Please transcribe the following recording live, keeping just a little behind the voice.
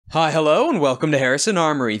Hi, hello, and welcome to Harrison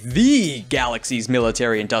Armory, the galaxy's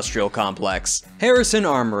military-industrial complex. Harrison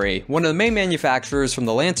Armory, one of the main manufacturers from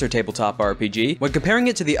the LANCER tabletop RPG. When comparing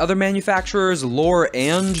it to the other manufacturers, lore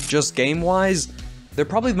and just game-wise, they're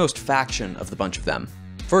probably the most faction of the bunch of them.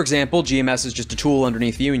 For example, GMS is just a tool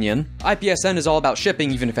underneath Union. IPS-N is all about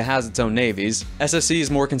shipping even if it has its own navies. SSC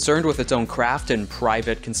is more concerned with its own craft and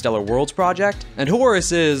private Constellar Worlds project. And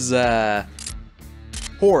Horus is,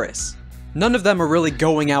 Horus. None of them are really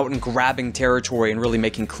going out and grabbing territory and really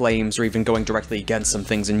making claims or even going directly against some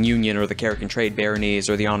things in Union or the Carrick and Trade Baronies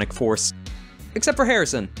or the Onic Force. Except for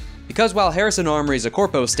Harrison. Because while Harrison Armory is a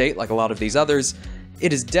corpo state like a lot of these others,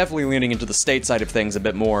 it is definitely leaning into the state side of things a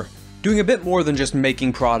bit more. Doing a bit more than just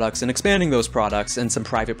making products and expanding those products and some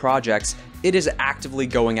private projects, it is actively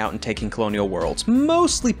going out and taking colonial worlds,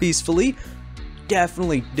 mostly peacefully.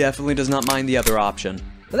 Definitely does not mind the other option.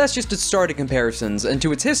 But that's just its starting comparisons, and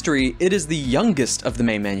to its history, it is the youngest of the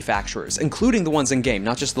main manufacturers, including the ones in-game,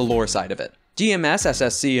 not just the lore side of it. GMS,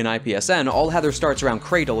 SSC, and IPS-N all had their starts around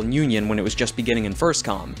Cradle and Union when it was just beginning in First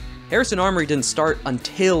Com. Harrison Armory didn't start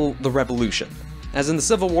until the Revolution, as in the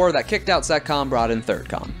Civil War that kicked out SecCom brought in Third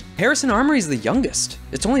Com. Harrison Armory is the youngest.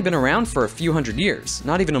 It's only been around for a few hundred years,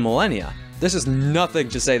 not even a millennia. This is nothing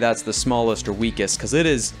to say that's the smallest or weakest, because it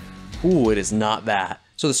is not that.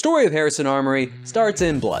 So the story of Harrison Armory starts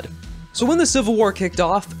in blood. So when the Civil War kicked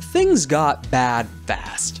off, things got bad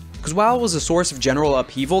fast. Because while it was a source of general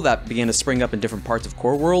upheaval that began to spring up in different parts of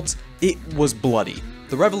core worlds, it was bloody.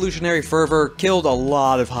 The revolutionary fervor killed a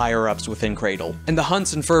lot of higher-ups within Cradle, and the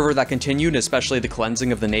hunts and fervor that continued, especially the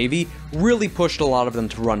cleansing of the Navy, really pushed a lot of them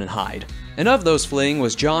to run and hide. And of those fleeing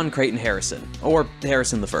was John Creighton Harrison, or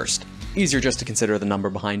Harrison I. Easier just to consider the number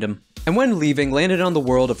behind him. And when leaving, landed on the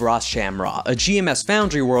world of SHAMRA, a GMS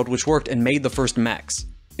foundry world which worked and made the first mechs.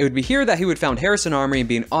 It would be here that he would found Harrison Armory and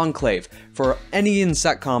be an enclave for any in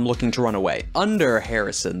SecCom looking to run away. Under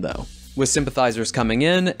Harrison, though. With sympathizers coming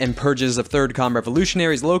in and purges of Third Com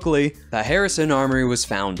revolutionaries locally, the Harrison Armory was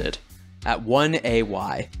founded at 1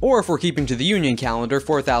 AY, or if we're keeping to the Union calendar,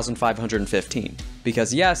 4515.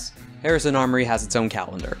 Because yes, Harrison Armory has its own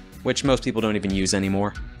calendar, which most people don't even use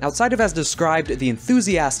anymore. Outside of as described, the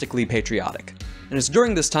enthusiastically patriotic. And it's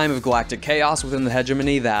during this time of galactic chaos within the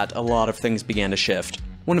hegemony that a lot of things began to shift.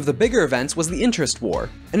 One of the bigger events was the Interest War,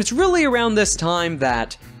 and it's really around this time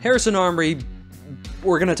that Harrison Armory,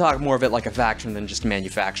 we're gonna talk more of it like a faction than just a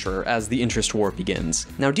manufacturer as the Interest War begins.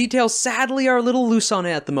 Now details sadly are a little loose on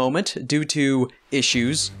it at the moment due to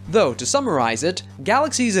issues, though to summarize it,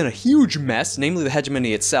 Galaxy's in a huge mess, namely the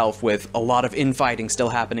hegemony itself, with a lot of infighting still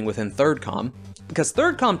happening within Third Com, because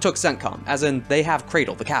Third Com took CENTCOM, as in they have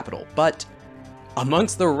Cradle, the capital, but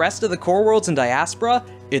amongst the rest of the core worlds and diaspora,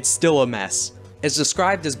 it's still a mess. It's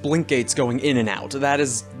described as blink gates going in and out. That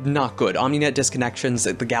is not good. Omninet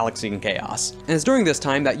disconnections, the galaxy in chaos. And it's during this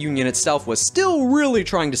time that Union itself was still really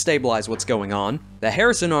trying to stabilize what's going on, the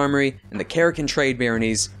Harrison Armory and the Carrick and Trade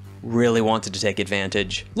Baronies really wanted to take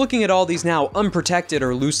advantage. Looking at all these now unprotected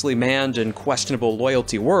or loosely manned and questionable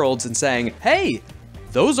loyalty worlds and saying, hey,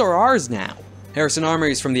 those are ours now. Harrison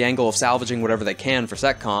Armory is from the angle of salvaging whatever they can for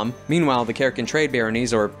SecCom. Meanwhile, the Carrick and Trade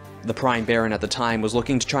Baronies, or the Prime Baron at the time, was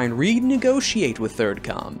looking to try and renegotiate with Third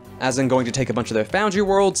Com, as in going to take a bunch of their foundry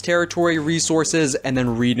worlds, territory, resources, and then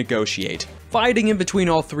renegotiate. Fighting in between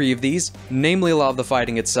all three of these, namely a lot of the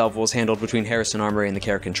fighting itself was handled between Harrison Armory and the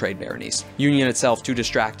Carrick and Trade Baronies. Union itself too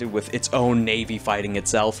distracted with its own navy fighting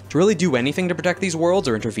itself to really do anything to protect these worlds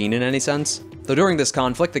or intervene in any sense. Though during this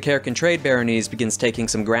conflict, the Carrick and Trade Baronies begins taking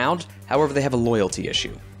some ground, however they have a loyalty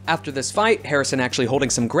issue. After this fight, Harrison actually holding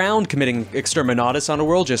some ground, committing exterminatus on a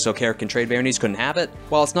world just so Carrick and Trade Baronies couldn't have it.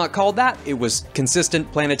 While it's not called that, it was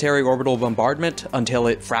consistent planetary orbital bombardment until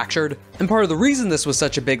it fractured. And part of the reason this was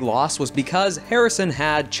such a big loss was because Harrison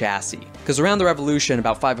had chassis. Because around the Revolution,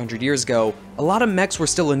 about 500 years ago, a lot of mechs were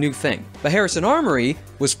still a new thing. But Harrison Armory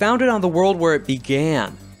was founded on the world where it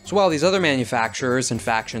began. So while these other manufacturers and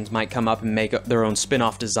factions might come up and make their own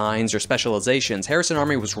spin-off designs or specializations, Harrison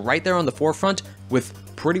Armory was right there on the forefront with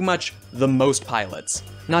pretty much the most pilots.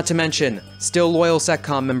 Not to mention, still loyal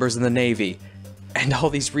SecCom members in the Navy. And all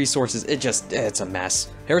these resources, it's a mess.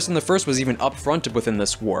 Harrison I was even upfronted within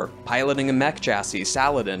this war, piloting a mech chassis,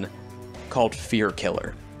 Saladin, called Fear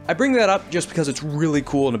Killer. I bring that up just because it's really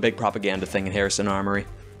cool and a big propaganda thing in Harrison Armory.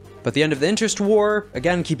 But the end of the Interest War,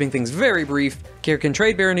 again keeping things very brief, Carrick and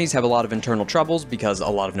Trade Baronies have a lot of internal troubles because a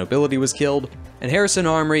lot of nobility was killed, and Harrison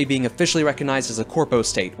Armory being officially recognized as a corpo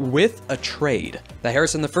state with a trade. The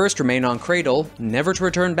Harrison I remained on Cradle, never to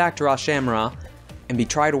return back to SHAMRA, and be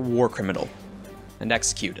tried a war criminal, and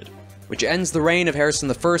executed. Which ends the reign of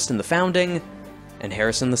Harrison I and the founding, and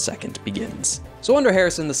Harrison II begins. So under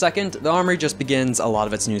Harrison II, the Armory just begins a lot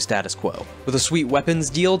of its new status quo, with a sweet weapons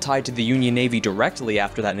deal tied to the Union Navy directly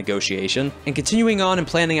after that negotiation, and continuing on and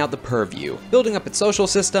planning out the Purview, building up its social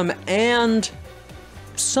system, and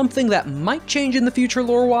something that might change in the future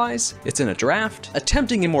lore-wise. It's in a draft,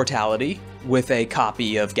 attempting immortality, with a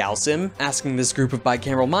copy of Galsim, asking this group of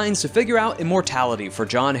bicameral minds to figure out immortality for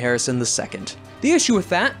John Harrison II. The issue with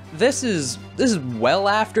that, this is well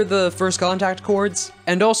after the first contact accords,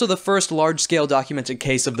 and also the first large-scale documented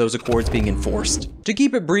case of those accords being enforced. To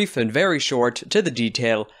keep it brief and very short, to the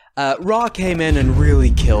detail, Ra came in and really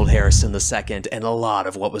killed Harrison II and a lot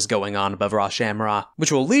of what was going on above Ra SHAMRA,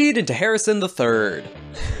 which will lead into Harrison III.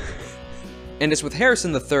 And it's with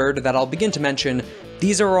Harrison III that I'll begin to mention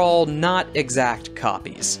these are all not exact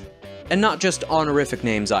copies. And not just honorific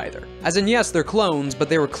names either. As in, yes, they're clones, but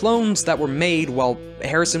they were clones that were made while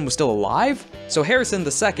Harrison was still alive. So Harrison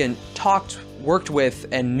II worked with,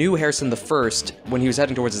 and knew Harrison I when he was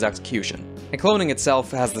heading towards his execution. And cloning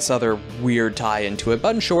itself has this other weird tie into it,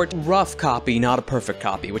 but in short, rough copy, not a perfect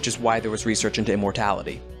copy, which is why there was research into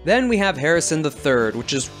immortality. Then we have Harrison III,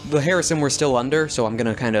 which is the Harrison we're still under, so I'm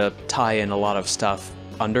gonna kinda tie in a lot of stuff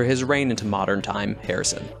under his reign into modern time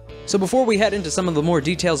Harrison. So before we head into some of the more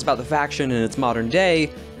details about the faction in its modern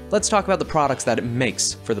day, let's talk about the products that it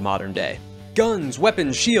makes for the modern day. Guns,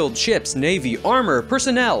 weapons, shields, ships, navy, armor,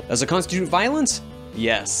 personnel. Does it constitute violence?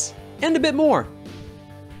 Yes. And a bit more.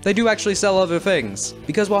 They do actually sell other things.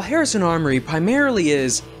 Because while Harrison Armory primarily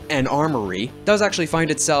is an armory, it does actually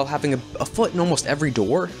find itself having a foot in almost every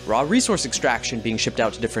door. Raw resource extraction being shipped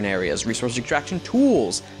out to different areas, resource extraction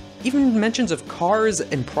tools, even mentions of cars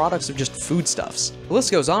and products of just foodstuffs. The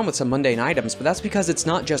list goes on with some mundane items, but that's because it's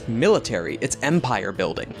not just military, it's empire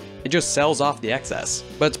building. It just sells off the excess.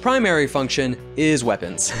 But its primary function is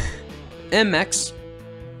weapons. Mechs,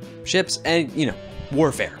 ships, and,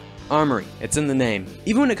 warfare. Armory, it's in the name.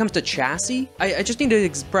 Even when it comes to chassis, I just need to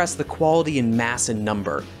express the quality in mass and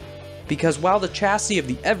number. Because while the chassis of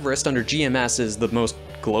the Everest under GMS is the most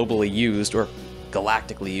globally used, or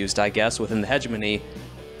galactically used, I guess, within the hegemony,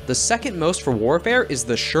 the second most for warfare is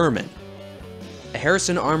the Sherman, a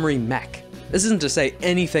Harrison Armory mech. This isn't to say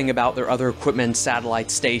anything about their other equipment,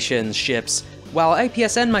 satellites, stations, ships. While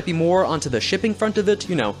IPS-N might be more onto the shipping front of it,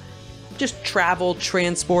 just travel,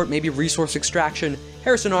 transport, maybe resource extraction,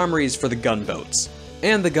 Harrison Armory is for the gunboats.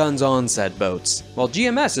 And the guns on said boats. While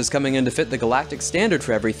GMS is coming in to fit the galactic standard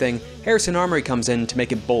for everything, Harrison Armory comes in to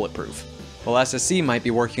make it bulletproof. While SSC might be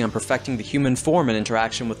working on perfecting the human form and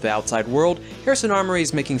interaction with the outside world, Harrison Armory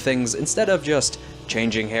is making things, instead of just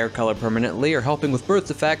changing hair color permanently or helping with birth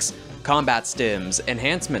defects, combat stims,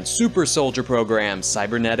 enhancements, super soldier programs,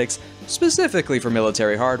 cybernetics, specifically for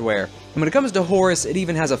military hardware. And when it comes to Horus, it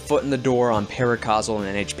even has a foot in the door on paracausal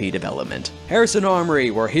and NHP development. Harrison Armory,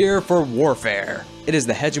 we're here for warfare. It is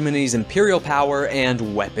the hegemony's imperial power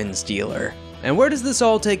and weapons dealer. And where does this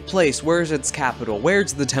all take place? Where's its capital?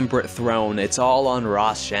 Where's the temperate throne? It's all on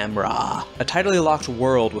Ra SHAMRA, a tidally locked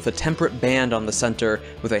world with a temperate band on the center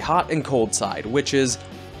with a hot and cold side, which is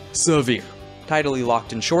severe. Tidally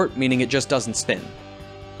locked in short, meaning it just doesn't spin.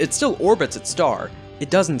 It still orbits its star,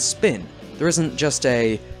 it doesn't spin. There isn't just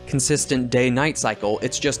a consistent day-night cycle,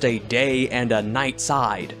 it's just a day and a night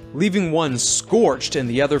side, leaving one scorched and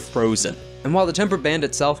the other frozen. And while the temperate band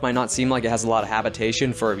itself might not seem like it has a lot of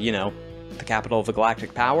habitation for, the capital of the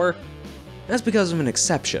galactic power, that's because of an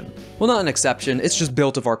exception. Well, not an exception, it's just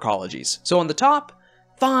built of arcologies. So on the top,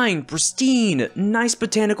 fine, pristine, nice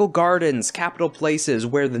botanical gardens, capital places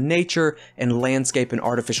where the nature and landscape and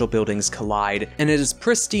artificial buildings collide, and it is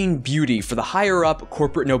pristine beauty for the higher up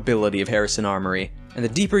corporate nobility of Harrison Armory. And the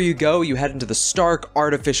deeper you go, you head into the stark,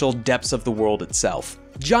 artificial depths of the world itself.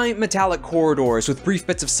 Giant metallic corridors with brief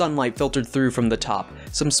bits of sunlight filtered through from the top,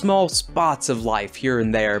 some small spots of life here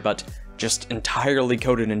and there, but just entirely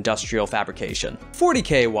coded industrial fabrication.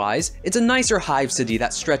 40K wise, it's a nicer hive city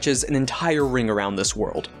that stretches an entire ring around this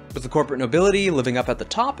world, with the corporate nobility living up at the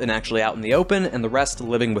top and actually out in the open, and the rest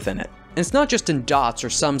living within it. And it's not just in dots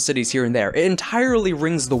or some cities here and there, it entirely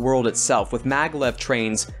rings the world itself, with maglev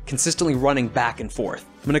trains consistently running back and forth.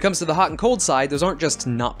 When it comes to the hot and cold side, those aren't just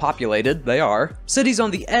not populated, they are. Cities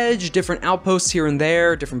on the edge, different outposts here and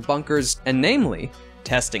there, different bunkers, and namely,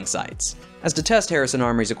 testing sites. As to test Harrison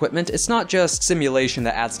Armory's equipment, it's not just simulation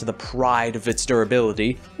that adds to the pride of its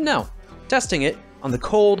durability. No, testing it on the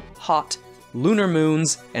cold, hot, lunar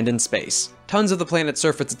moons and in space. Tons of the planet's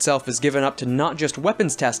surface itself is given up to not just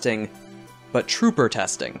weapons testing, but trooper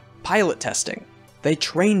testing, pilot testing. They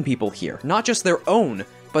train people here, not just their own,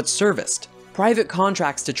 but serviced. Private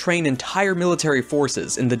contracts to train entire military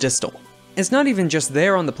forces in the distal. It's not even just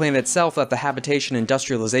there on the planet itself that the habitation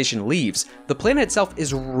industrialization leaves. The planet itself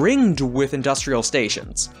is ringed with industrial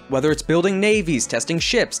stations. Whether it's building navies, testing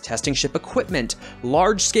ship equipment,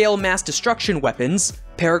 large-scale mass destruction weapons,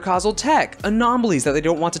 paracausal tech, anomalies that they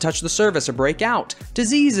don't want to touch the surface or break out,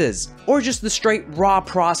 diseases, or just the straight raw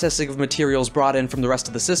processing of materials brought in from the rest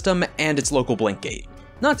of the system and its local blink gate.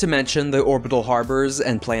 Not to mention the orbital harbors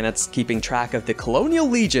and planets keeping track of the colonial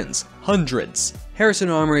legions, hundreds.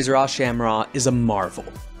 Harrison Armory's SHAMRA is a marvel.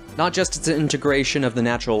 Not just its integration of the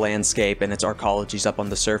natural landscape and its arcologies up on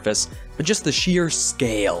the surface, but just the sheer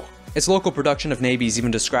scale. Its local production of navies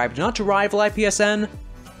even described not to rival IPS-N,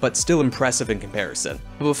 but still impressive in comparison.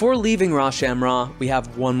 But before leaving SHAMRA, we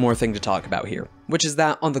have one more thing to talk about here, which is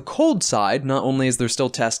that on the cold side, not only is there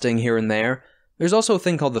still testing here and there, there's also a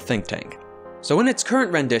thing called the think tank. So in its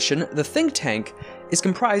current rendition, the think tank is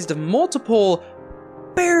comprised of multiple,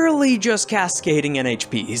 barely just cascading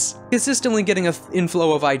NHPs, consistently getting an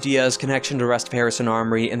inflow of ideas, connection to the rest of Harrison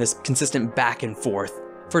Armory, and this consistent back and forth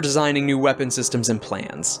for designing new weapon systems and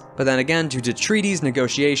plans. But then again, due to treaties,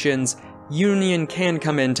 negotiations, Union can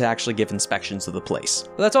come in to actually give inspections of the place.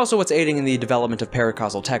 But that's also what's aiding in the development of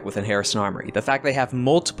paracausal tech within Harrison Armory. The fact they have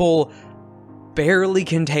multiple barely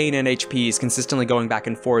contained NHPs consistently going back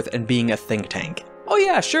and forth and being a think tank. Oh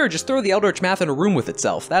yeah, sure, just throw the Eldritch Math in a room with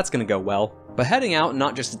itself, that's gonna go well. But heading out,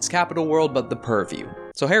 not just its capital world, but the Purview.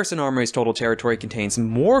 So Harrison Armory's total territory contains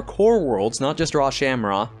more core worlds, not just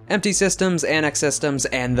SHAMRA, empty systems, annex systems,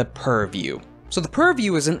 and the Purview. So the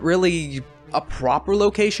Purview isn't really a proper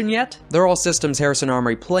location yet. They're all systems Harrison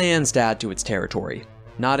Armory plans to add to its territory.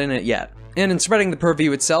 Not in it yet. And in spreading the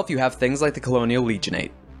Purview itself, you have things like the Colonial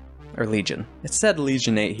Legionate. Or Legion. It said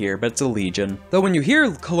Legionate here, but it's a Legion. Though when you hear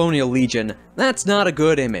Colonial Legion, that's not a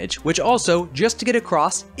good image, which also, just to get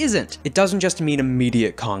across, isn't. It doesn't just mean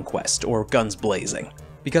immediate conquest, or guns blazing.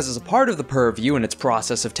 Because as a part of the Purview and its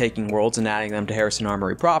process of taking worlds and adding them to Harrison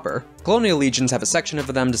Armory proper, Colonial Legions have a section of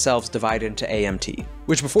them themselves divided into AMT,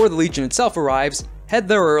 which before the Legion itself arrives, head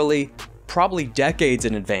there early, probably decades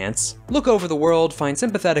in advance, look over the world, find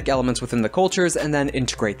sympathetic elements within the cultures, and then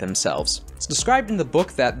integrate themselves. It's described in the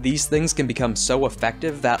book that these things can become so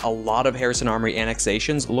effective that a lot of Harrison Armory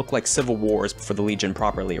annexations look like civil wars before the Legion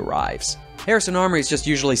properly arrives. Harrison Armory is just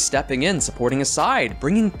usually stepping in, supporting a side,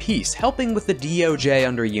 bringing peace, helping with the DOJ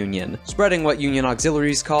under Union, spreading what Union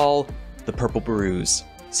auxiliaries call the Purple Bruise,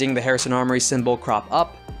 seeing the Harrison Armory symbol crop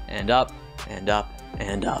up, and up, and up,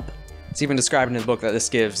 and up. It's even described in the book that this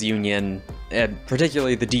gives Union, and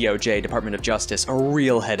particularly the DOJ, Department of Justice, a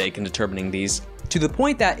real headache in determining these, to the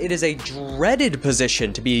point that it is a dreaded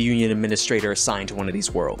position to be a Union administrator assigned to one of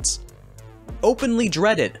these worlds. Openly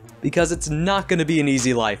dreaded, because it's not going to be an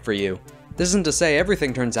easy life for you. This isn't to say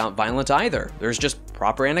everything turns out violent either. There's just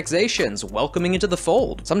proper annexations, welcoming into the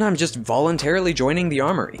fold, sometimes just voluntarily joining the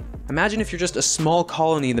Armory. Imagine if you're just a small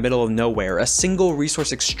colony in the middle of nowhere, a single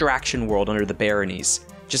resource extraction world under the baronies,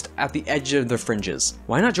 just at the edge of the fringes.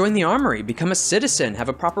 Why not join the Armory, become a citizen, have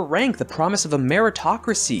a proper rank, the promise of a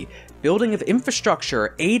meritocracy, building of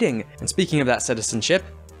infrastructure, aiding, and speaking of that citizenship,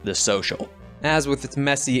 the social. As with its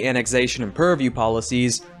messy annexation and Purview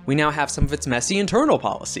policies, we now have some of its messy internal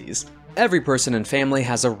policies. Every person and family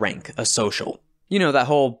has a rank, a social. You know, that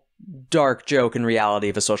whole dark joke and reality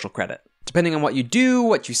of a social credit. Depending on what you do,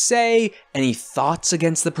 what you say, any thoughts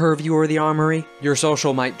against the Purview or the Armory, your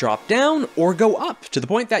social might drop down or go up to the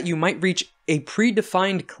point that you might reach a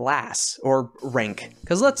predefined class or rank.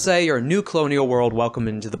 Because let's say you're a new colonial world welcomed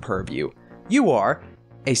into the Purview. You are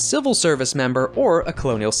a civil service member or a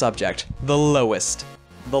colonial subject, the lowest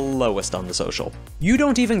on the social. You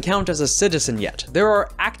don't even count as a citizen yet. There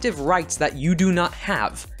are active rights that you do not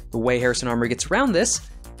have. The way Harrison Armory gets around this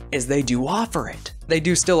is they do offer it. They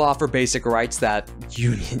do still offer basic rights that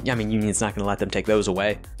Union's not gonna let them take those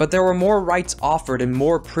away. But there are more rights offered and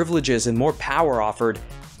more privileges and more power offered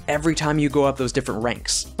every time you go up those different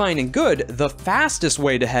ranks. Fine and good, the fastest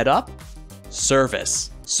way to head up,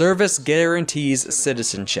 service. Service guarantees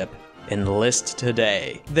citizenship. Enlist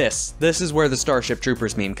today. This is where the Starship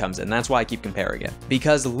Troopers meme comes in. That's why I keep comparing it.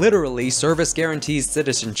 Because literally, service guarantees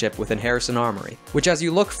citizenship within Harrison Armory, which as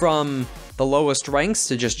you look from the lowest ranks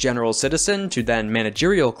to just general citizen to then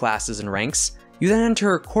managerial classes and ranks, you then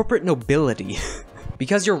enter corporate nobility.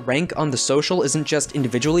 Because your rank on the social isn't just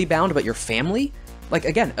individually bound, but your family? Like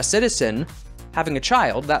again, a citizen having a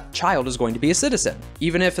child, that child is going to be a citizen,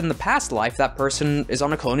 even if in the past life that person is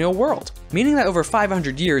on a colonial world. Meaning that over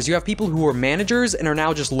 500 years, you have people who were managers and are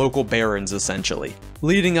now just local barons, essentially,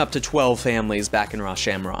 leading up to 12 families back in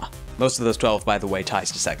SHAMRA. Most of those 12, by the way, ties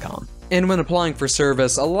to SETCOM. And when applying for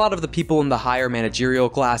service, a lot of the people in the higher managerial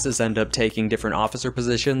classes end up taking different officer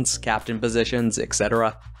positions, captain positions,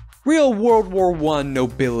 etc. Real World War I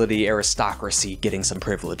nobility aristocracy getting some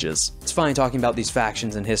privileges. It's fine talking about these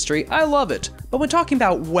factions in history, I love it. But when talking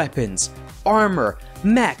about weapons, armor,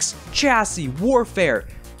 mechs, chassis, warfare,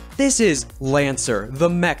 this is Lancer, the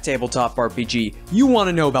mech tabletop RPG. You want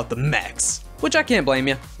to know about the mechs. Which I can't blame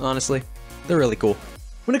you, honestly. They're really cool.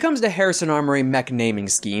 When it comes to Harrison Armory mech naming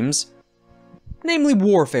schemes, namely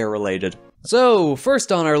warfare related. So,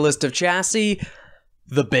 first on our list of chassis,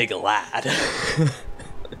 the big lad.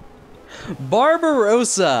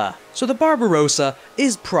 Barbarossa! So the Barbarossa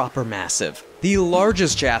is proper massive. The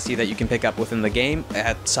largest chassis that you can pick up within the game,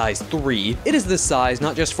 at size 3. It is this size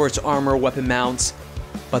not just for its armor, weapon mounts,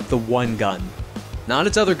 but the one gun. Not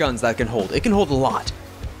its other guns that can hold. It can hold a lot.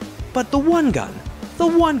 But the one gun.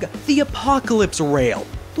 The Apocalypse Rail.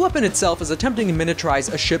 The weapon itself is attempting to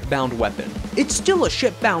miniaturize a ship-bound weapon. It's still a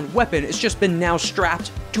ship-bound weapon, it's just been now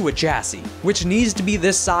strapped to a chassis, which needs to be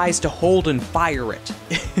this size to hold and fire it.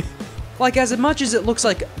 Like, as much as it looks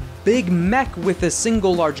like big mech with a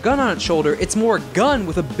single large gun on its shoulder, it's more gun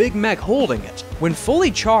with a big mech holding it. When fully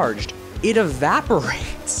charged, it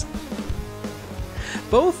evaporates.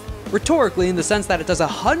 Both rhetorically in the sense that it does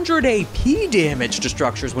 100 AP damage to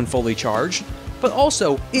structures when fully charged, but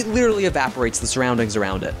also it literally evaporates the surroundings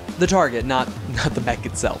around it. The target, not the mech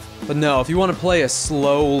itself. But no, if you want to play a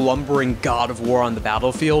slow, lumbering god of war on the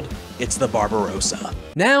battlefield, it's the Barbarossa.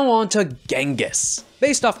 Now on to Genghis.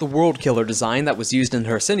 Based off the Worldkiller design that was used in the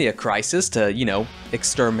Hercynia Crisis to, you know,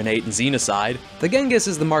 exterminate and xenocide, the Genghis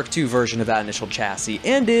is the Mark II version of that initial chassis,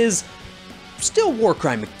 and is still war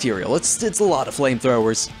crime material. It's a lot of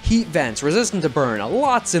flamethrowers, heat vents, resistant to burn,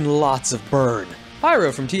 lots and lots of burn.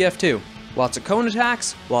 Pyro from TF2. Lots of cone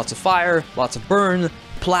attacks, lots of fire, lots of burn,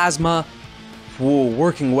 plasma,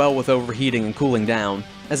 working well with overheating and cooling down.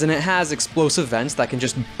 As in, it has explosive vents that can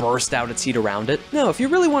just burst out its heat around it. No, if you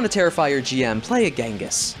really want to terrify your GM, play a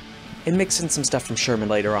Genghis. And mix in some stuff from Sherman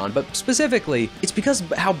later on, but specifically, it's because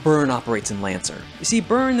of how burn operates in Lancer. You see,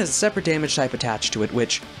 burn has a separate damage type attached to it,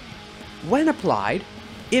 which, when applied,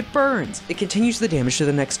 it burns. It continues the damage to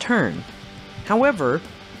the next turn. However,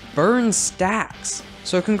 burn stacks.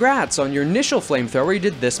 So congrats, on your initial flamethrower you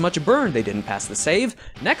did this much burn, they didn't pass the save.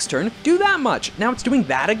 Next turn, do that much, now it's doing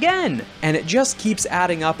that again! And it just keeps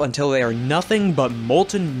adding up until they are nothing but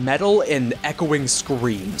molten metal and echoing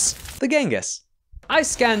screams. The Genghis.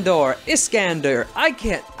 Iskander,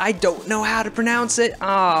 I don't know how to pronounce it.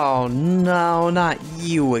 Oh no, not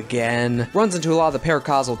you again. Runs into a lot of the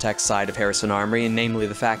paracausal tech side of Harrison Armory, and namely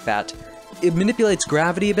the fact that it manipulates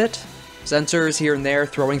gravity a bit. Sensors here and there,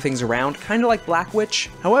 throwing things around, kind of like Black Witch.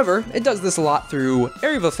 However, it does this a lot through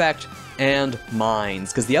area of effect and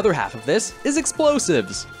mines, because the other half of this is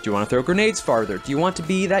explosives. Do you want to throw grenades farther? Do you want to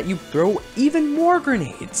be that you throw even more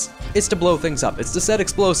grenades? It's to blow things up. It's to set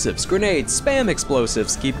explosives, grenades, spam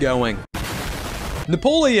explosives, keep going.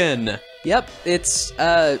 Napoleon! Yep,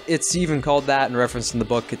 it's even called that in reference in the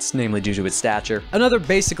book. It's namely due to its stature. Another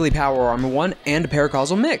basically power armor one and a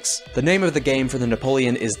paracausal mix. The name of the game for the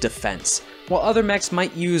Napoleon is Defense. While other mechs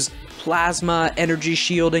might use plasma, energy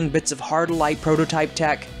shielding, bits of hard light prototype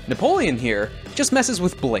tech, Napoleon here just messes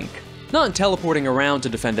with blink. Not in teleporting around to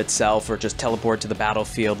defend itself or just teleport to the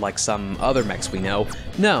battlefield like some other mechs we know.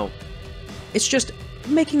 No, it's just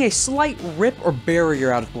making a slight rip or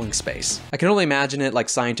barrier out of blink space. I can only imagine it like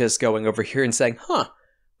scientists going over here and saying,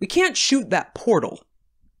 we can't shoot that portal.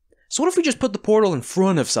 So what if we just put the portal in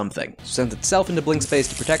front of something? Sends itself into blink space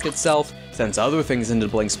to protect itself, sends other things into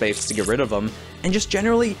blink space to get rid of them, and just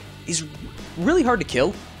generally is really hard to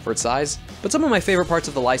kill for its size. But some of my favorite parts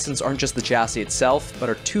of the license aren't just the chassis itself, but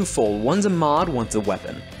are twofold. One's a mod, one's a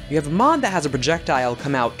weapon. You have a mod that has a projectile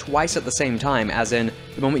come out twice at the same time, as in,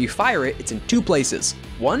 the moment you fire it, it's in two places.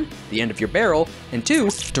 One, the end of your barrel, and two,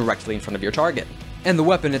 directly in front of your target. And the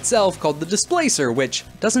weapon itself, called the Displacer, which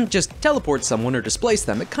doesn't just teleport someone or displace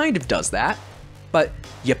them, it kind of does that. But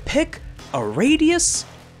you pick a radius,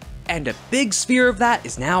 and a big sphere of that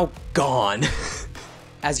is now gone.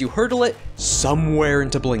 As you hurtle it somewhere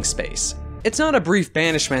into blink space. It's not a brief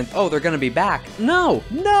banishment, oh, they're gonna be back. No,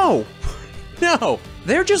 no, no.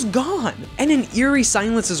 They're just gone. And an eerie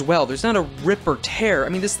silence as well. There's not a rip or tear. I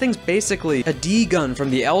mean, this thing's basically a D-gun from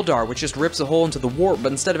the Eldar, which just rips a hole into the warp,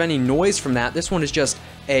 but instead of any noise from that, this one is just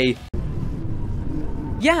a...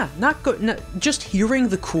 Yeah, not good. No, just hearing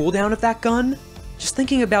the cooldown of that gun, just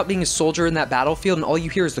thinking about being a soldier in that battlefield and all you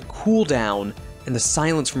hear is the cooldown and the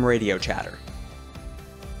silence from radio chatter.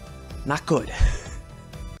 Not good.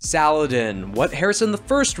 Saladin, what Harrison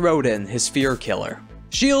I wrote in, his fear killer.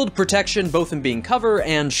 Shield, protection, both in being cover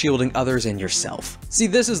and shielding others and yourself. See,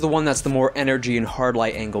 this is the one that's the more energy and hard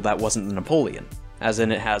light angle that wasn't the Napoleon. As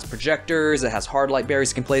in, it has projectors, it has hard light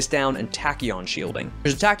barriers you can place down, and tachyon shielding.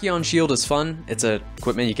 There's a tachyon shield is fun. It's a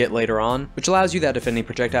equipment you get later on, which allows you that if any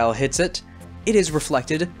projectile hits it, it is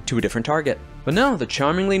reflected to a different target. But no, the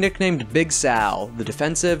charmingly nicknamed Big Sal, the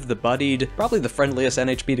defensive, the buddied, probably the friendliest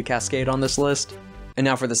NHB to cascade on this list. And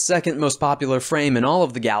now for the second most popular frame in all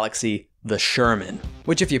of the galaxy, the Sherman.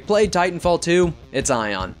 Which if you played Titanfall 2, it's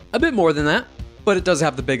Ion. A bit more than that, but it does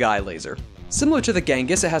have the big eye laser. Similar to the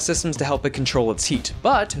Genghis, it has systems to help it control its heat,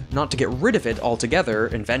 but not to get rid of it altogether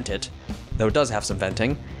and vent it, though it does have some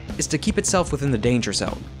venting, is to keep itself within the danger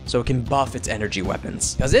zone, so it can buff its energy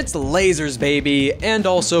weapons. Cause it's lasers, baby, and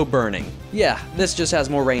also burning. Yeah, this just has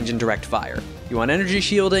more range and direct fire. You want energy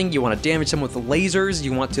shielding, you want to damage them with the lasers,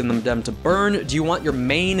 you want them to burn, do you want your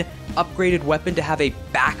main upgraded weapon to have a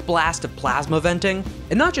backblast of plasma venting?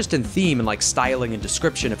 And not just in theme and like styling and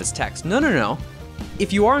description of its text, no.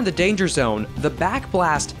 If you are in the danger zone, the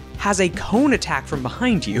backblast has a cone attack from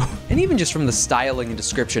behind you. And even just from the styling and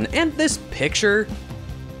description and this picture,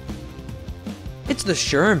 it's the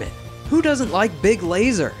Sherman. Who doesn't like big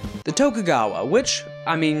laser? The Tokugawa, which,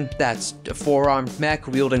 I mean, that's a four-armed mech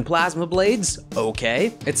wielding plasma blades,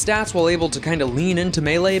 okay. Its stats, while able to kind of lean into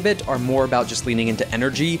melee a bit, are more about just leaning into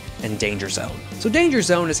energy and danger zone. So danger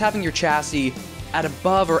zone is having your chassis at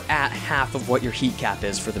above or at half of what your heat cap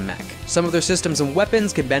is for the mech. Some of their systems and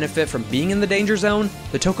weapons can benefit from being in the danger zone.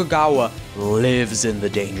 The Tokugawa lives in the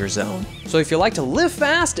danger zone. So if you like to live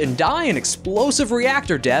fast and die an explosive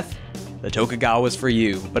reactor death, the Tokugawa is for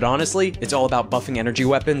you. But honestly, it's all about buffing energy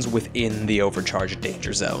weapons within the overcharged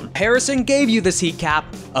danger zone. Harrison gave you this heat cap,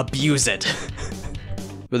 abuse it.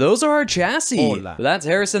 But those are our chassis. But that's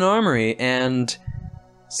Harrison Armory, and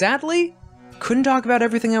sadly, couldn't talk about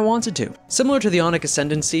everything I wanted to. Similar to the Onic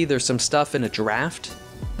Ascendancy, there's some stuff in a draft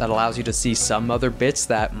that allows you to see some other bits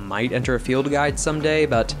that might enter a field guide someday,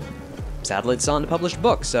 but sadly it's not in a published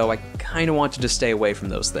book, so I kinda wanted to stay away from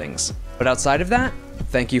those things. But outside of that,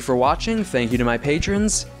 thank you for watching, thank you to my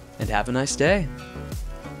patrons, and have a nice day.